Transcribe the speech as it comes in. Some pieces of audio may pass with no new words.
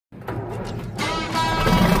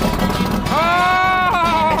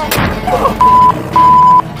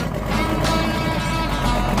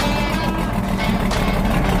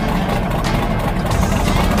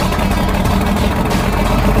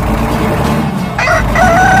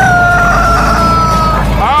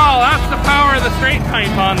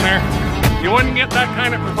that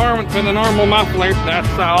kind of performance with a normal muffler. That's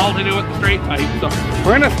all to do with the straight pipe. So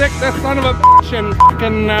we're gonna stick this son of a bitch in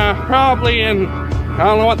fucking probably in, I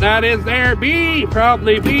don't know what that is there,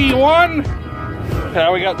 probably B1.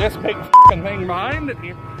 We got this big fucking thing behind it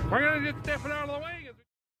here. We're gonna just step it out of the way.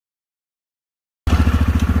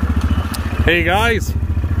 Hey guys,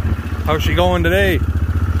 how's she going today?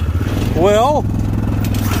 Well,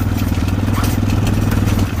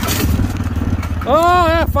 oh,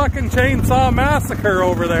 that fucking chainsaw massacre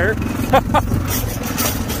over there.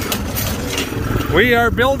 We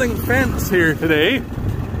are building fence here today.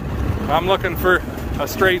 I'm looking for a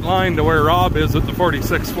straight line to where Rob is at the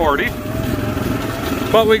 4640.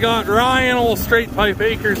 But we got Ryan old Straightpipe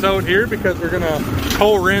Acres out here because we're gonna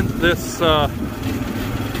co-rent this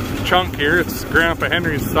chunk here. It's Grandpa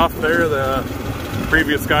Henry's stuff there. The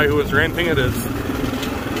previous guy who was renting it, his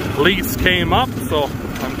lease came up, so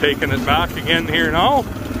I'm taking it back again here now.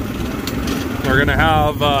 We're gonna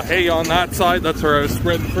have hay on that side. That's where I was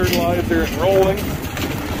spreading fertilizer and rolling.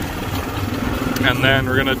 And then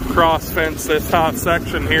we're gonna cross fence this half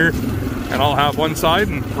section here, and I'll have one side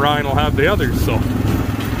and Ryan will have the other. So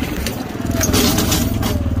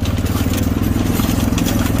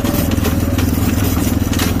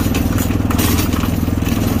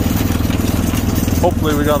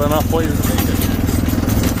hopefully we got enough wire to make it.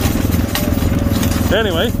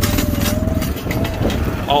 Anyway,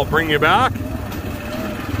 I'll bring you back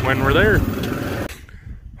when we're there.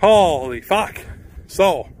 Holy fuck.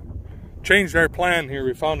 So, changed our plan here.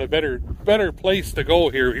 We found a better place to go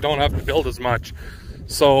here. We don't have to build as much.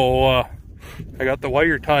 So, I got the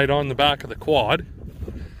wire tied on the back of the quad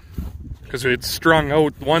because we had strung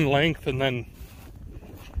out one length and then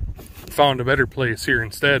found a better place here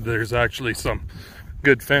instead. There's actually some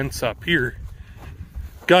good fence up here.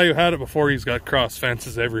 Guy who had it before, he's got cross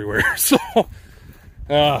fences everywhere. So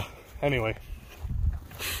anyway,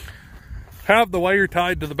 have the wire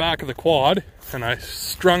tied to the back of the quad, and I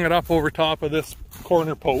strung it up over top of this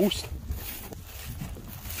corner post,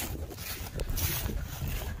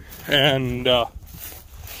 and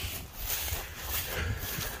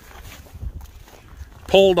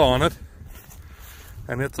pulled on it,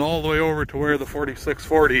 and it's all the way over to where the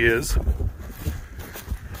 4640 is.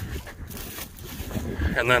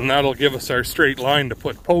 And then that'll give us our straight line to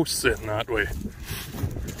put posts in that way.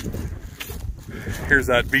 Here's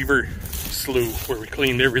that beaver slough where we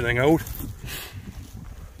cleaned everything out.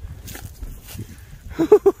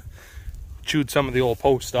 Chewed some of the old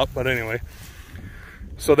posts up, but anyway.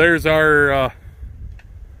 So there's our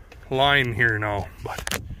line here now.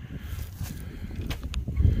 But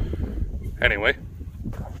anyway,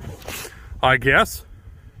 I guess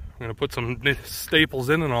I'm gonna put some staples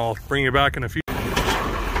in and I'll bring you back in a few.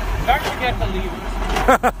 Don't forget the levers.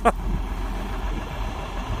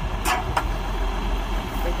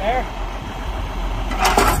 Right there.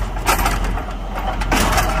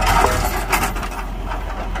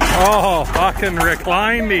 Oh, fucking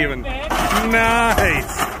reclined even.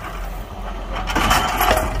 Nice.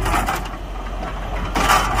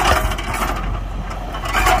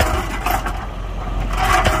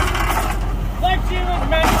 Like she was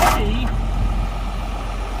meant to be.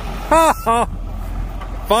 Ha ha.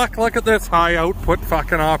 Fuck, look at this high output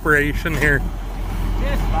fucking operation here.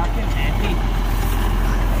 Just fucking handy.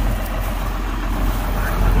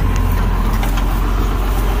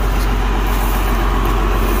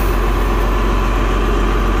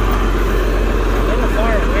 A little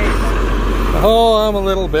far away. Oh, I'm a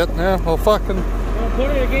little bit now. Yeah, well, fucking. Don't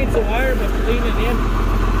put it against the wire, but lean it in.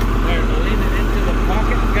 There, lean it into the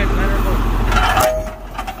pocket and get let her go.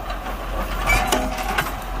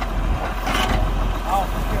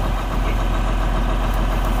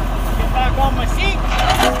 On my seat.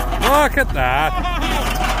 Look at that.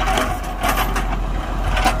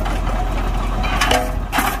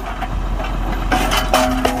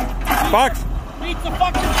 Bucks. Beats the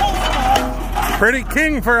fucking post. Pretty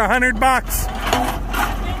king for $100. Look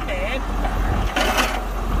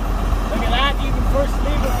at that, even first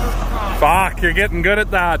lever, first try. Fuck, you're getting good at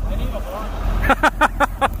that. I need a horn.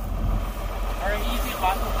 Or an easy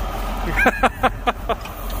button.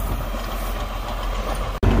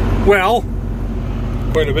 Well,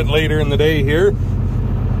 quite a bit later in the day here.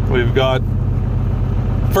 We've got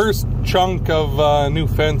first chunk of new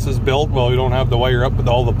fences built. Well, we don't have the wire up, but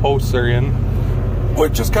all the posts are in,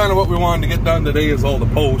 which is kind of what we wanted to get done today, is all the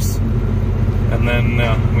posts. And then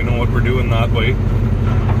we know what we're doing that way.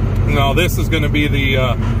 Now this is going to be the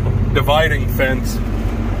dividing fence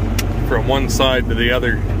from one side to the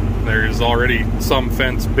other. There's already some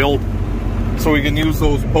fence built, so we can use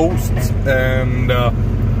those posts, and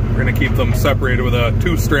we're going to keep them separated with a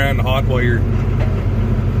 2-strand hot wire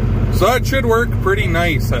So that should work pretty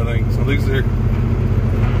nice, I think. So these are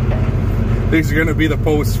going to be the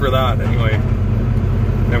posts for that anyway.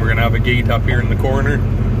 Then we're going to have a gate up here in the corner.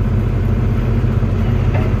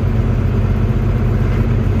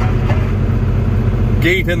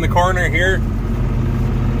 Gate in the corner here.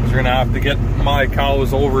 We're going to have to get my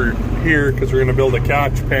cows over here because we're going to build a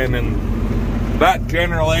catch pen in that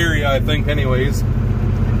general area, I think, anyways.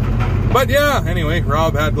 But yeah, anyway,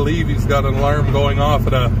 Rob had to leave. He's got an alarm going off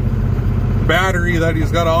at a battery that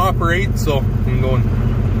he's got to operate, so I'm going to go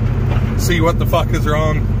and see what the fuck is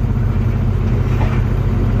wrong.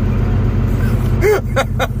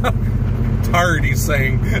 It's hard, he's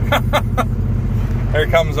saying. There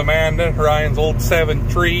comes Amanda, Ryan's old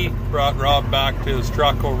 7.3. Brought Rob back to his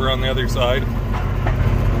truck over on the other side.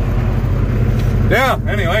 Yeah,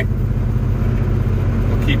 anyway.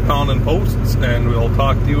 We'll keep pounding posts and we'll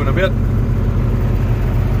talk to you in a bit.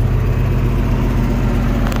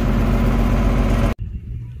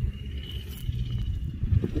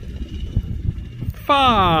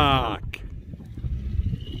 Fuck!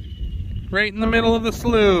 Right in the middle of the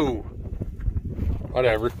slough.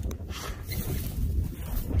 Whatever.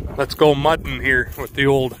 Let's go mudding here with the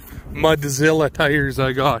old Mudzilla tires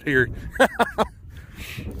I got here.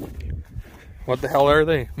 What the hell are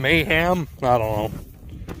they? Mayhem? I don't know.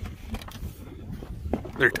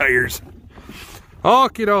 They're tires.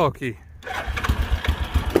 Okie dokie.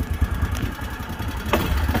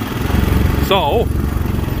 So,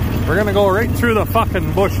 we're gonna go right through the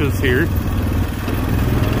fucking bushes here.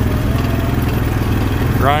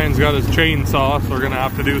 Ryan's got his chainsaw, so we're gonna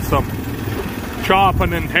have to do some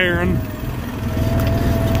chopping and tearing. So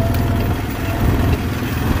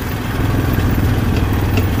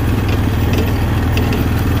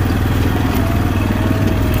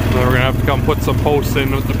we're gonna have to come put some posts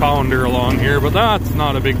in with the pounder along here, but that's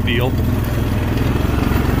not a big deal.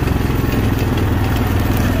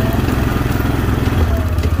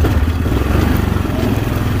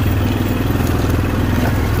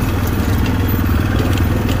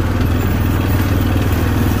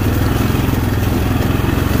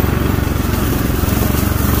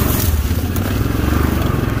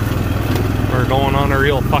 Going on a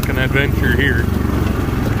real fucking adventure here.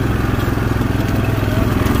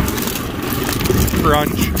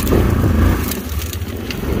 Brunch.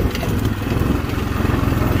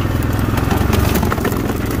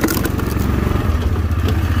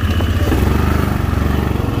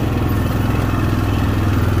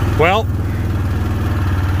 Well,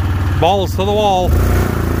 balls to the wall.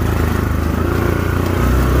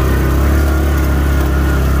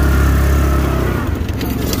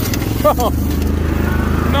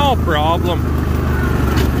 No problem.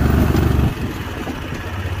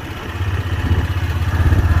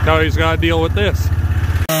 Now he's got to deal with this.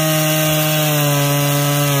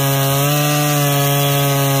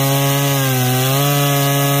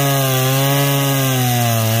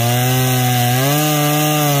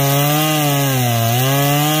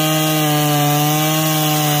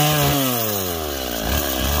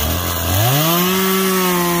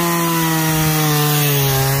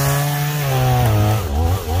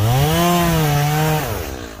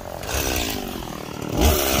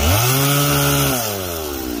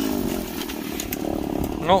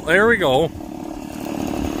 Oh, there we go.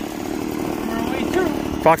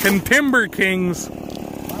 Fucking Timber Kings.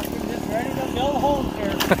 Fucking just ready to build homes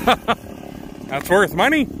here. That's worth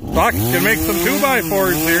money. Fuck, can make some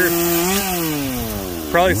 2x4s here.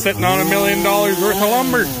 Probably sitting on $1 million worth of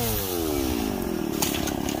lumber.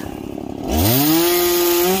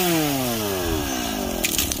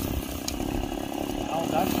 Oh,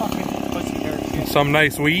 that's fucking pussy hair shit. Some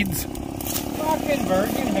nice weeds. Fucking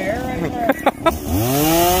virgin hair right there.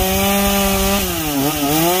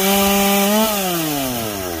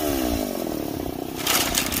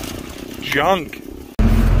 Junk.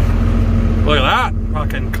 Look at that.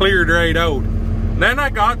 Fucking cleared right out. Then I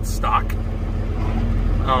got stuck.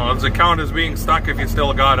 Oh, does it count as being stuck if you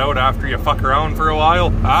still got out after you fuck around for a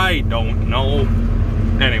while? I don't know.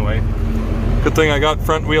 Anyway. Good thing I got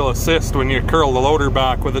front wheel assist when you curl the loader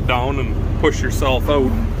back with it down and push yourself out.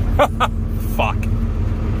 Fuck.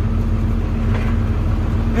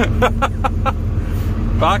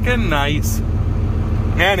 Fucking nice.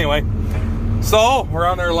 Anyway, so we're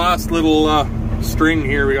on our last little string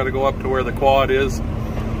here. We got to go up to where the quad is,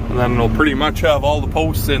 and then we'll pretty much have all the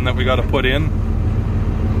posts in that we got to put in.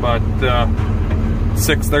 But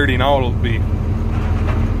 6:30 now, it'll be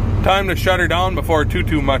time to shut her down before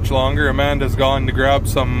too much longer. Amanda's gone to grab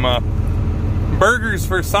some burgers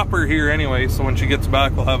for supper here anyway, so when she gets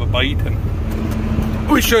back we'll have a bite, and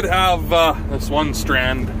we should have this one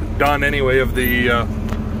strand done anyway of the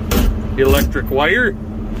electric wire.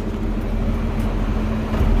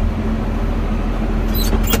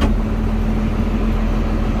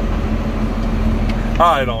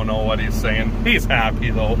 I don't know what he's saying. He's happy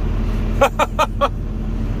though.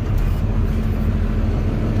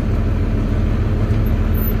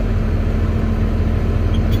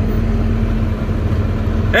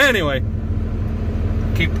 Anyway,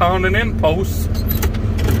 keep pounding in posts.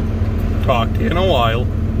 Talk to you in a while.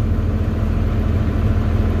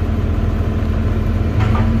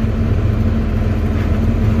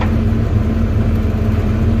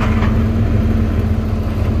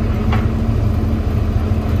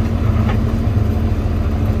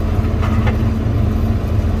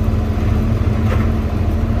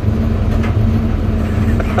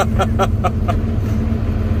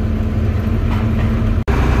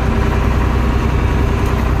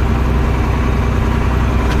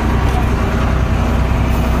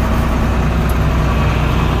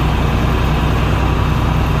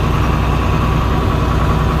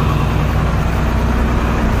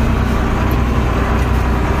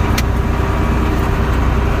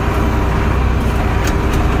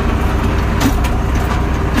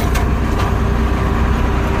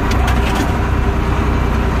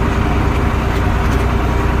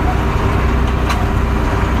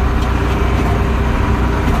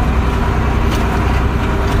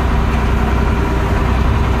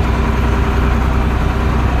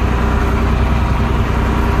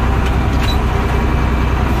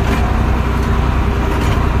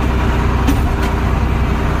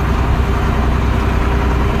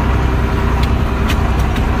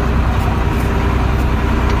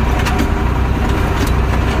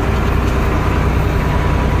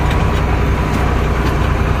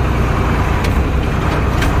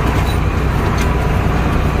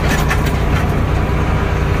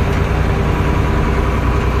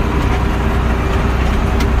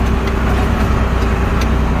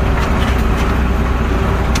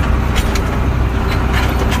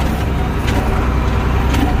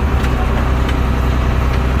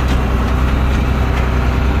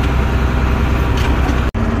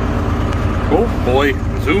 Boy,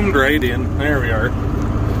 zoomed right in. There we are.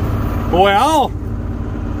 Well,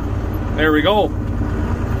 there we go.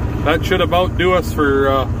 That should about do us for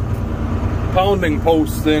pounding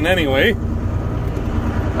posts in anyway.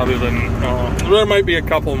 Other than, there might be a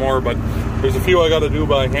couple more, but there's a few I got to do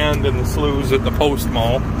by hand in the sloughs at the post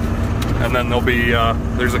mall. And then there'll be,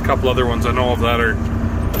 there's a couple other ones I know of that are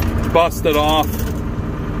busted off.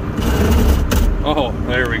 Oh,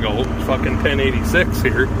 there we go. Fucking 1086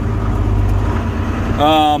 here.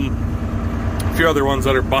 A few other ones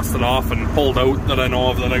that are busted off and pulled out that I know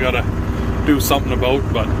of that I gotta do something about,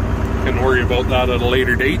 but can worry about that at a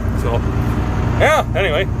later date. So yeah,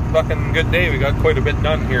 anyway, fucking good day. We got quite a bit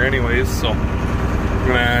done here anyways, so I'm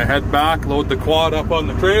gonna head back, load the quad up on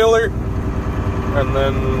the trailer, and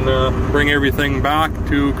then bring everything back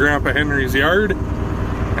to Grandpa Henry's yard,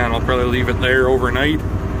 and I'll probably leave it there overnight.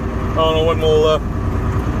 I don't know when we'll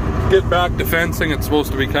get back to fencing. It's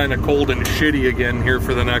supposed to be kind of cold and shitty again here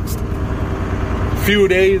for the next few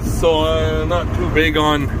days, so not too big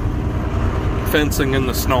on fencing in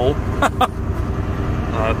the snow.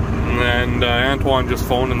 And Antoine just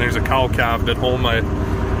phoned, and there's a cow calved at home. I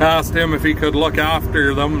asked him if he could look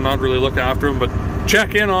after them, not really look after them, but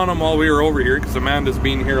check in on them while we were over here, because Amanda's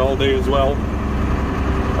been here all day as well.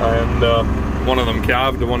 And one of them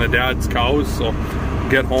calved one of Dad's cows, so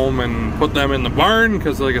get home and put them in the barn,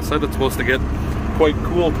 because like I said, it's supposed to get quite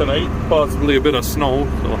cool tonight, possibly a bit of snow,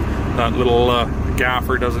 so that little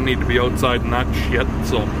gaffer doesn't need to be outside and that shit.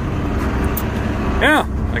 So yeah,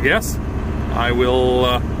 I guess I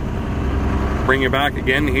will bring you back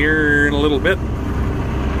again here in a little bit.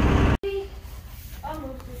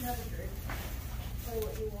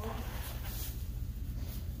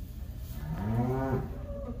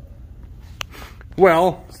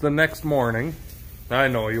 Well, it's the next morning. I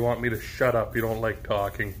know you want me to shut up, you don't like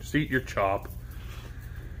talking. Just eat your chop.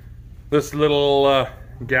 This little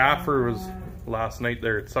gaffer was last night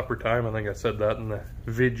there at supper time. I think I said that in the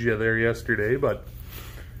vidya there yesterday, but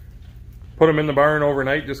put them in the barn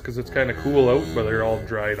overnight just because it's kind of cool out, but they're all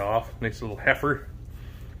dried off. Nice little heifer.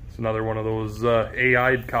 It's another one of those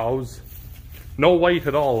AI'd cows. No white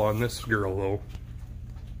at all on this girl though.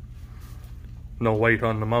 No white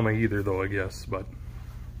on the mama either though, I guess, but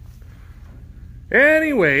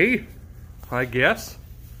anyway, I guess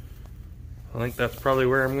I think that's probably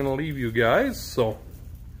where I'm gonna leave you guys. So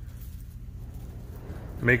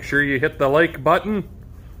make sure you hit the like button.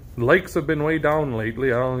 Likes have been way down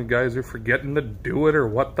lately. I don't know if you guys are forgetting to do it or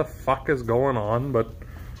what the fuck is going on, but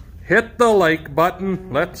hit the like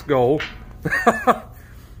button. Let's go.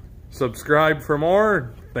 Subscribe for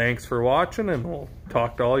more. Thanks for watching, and we'll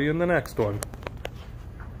talk to all you in the next one.